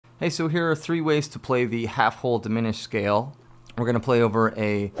Hey, so here are 3 ways to play the half-whole diminished scale. We're going to play over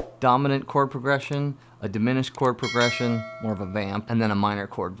a dominant chord progression, a diminished chord progression, more of a vamp, and then a minor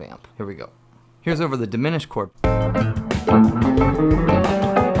chord vamp. Here we go. Here's over the diminished chord.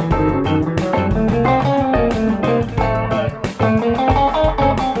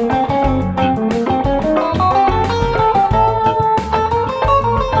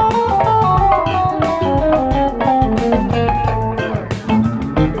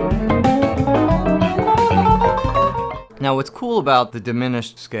 Now what's cool about the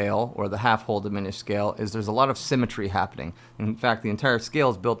diminished scale, or the half-whole diminished scale, is there's a lot of symmetry happening. In fact, the entire scale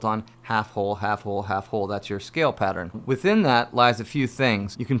is built on half-whole, half-whole, half-whole. That's your scale pattern. Within that lies a few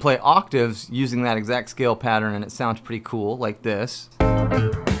things. You can play octaves using that exact scale pattern and it sounds pretty cool, like this.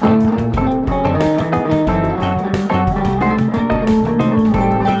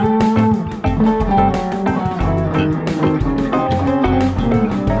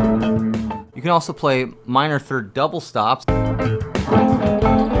 You can also play minor third double stops.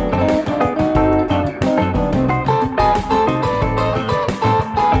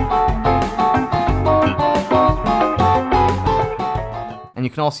 And you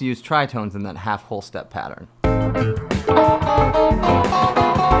can also use tritones in that half-whole step pattern.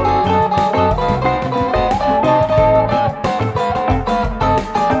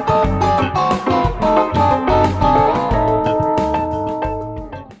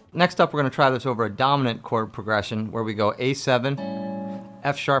 Next up, we're going to try this over a dominant chord progression where we go A7,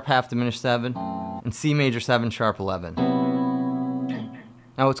 F sharp half diminished 7, and C major 7 sharp 11.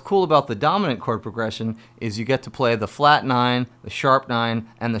 Now what's cool about the dominant chord progression is you get to play the flat 9, the sharp 9,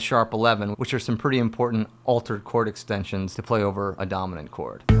 and the sharp 11, which are some pretty important altered chord extensions to play over a dominant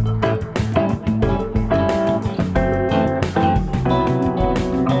chord.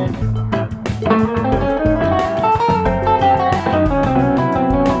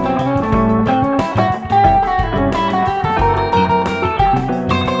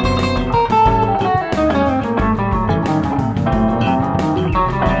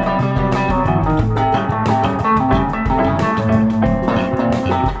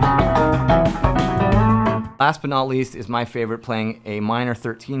 Last but not least is my favorite, playing a minor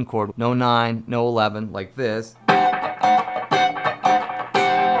 13 chord, no 9, no 11, like this. And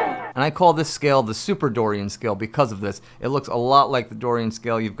I call this scale the SUPERDORIAN scale because of this. It looks a lot like the Dorian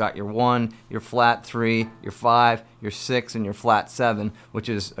scale. You've got your 1, your flat 3, your 5, your 6, and your flat 7, which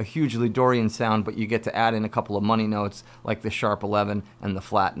is a hugely Dorian sound, but you get to add in a couple of money notes like the sharp 11 and the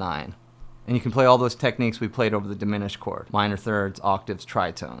flat 9. And you can play all those techniques we played over the diminished chord: minor thirds, octaves,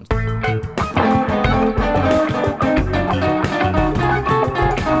 tritones.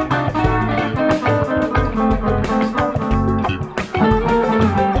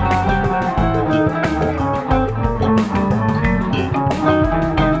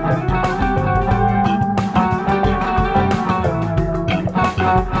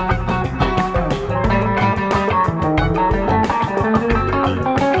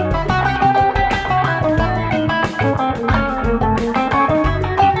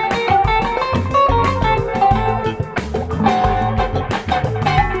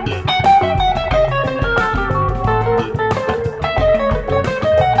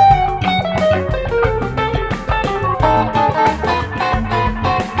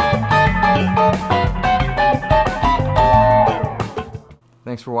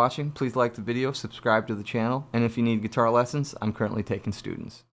 Thanks for watching. Please like the video, subscribe to the channel, and if you need guitar lessons, I'm currently taking students.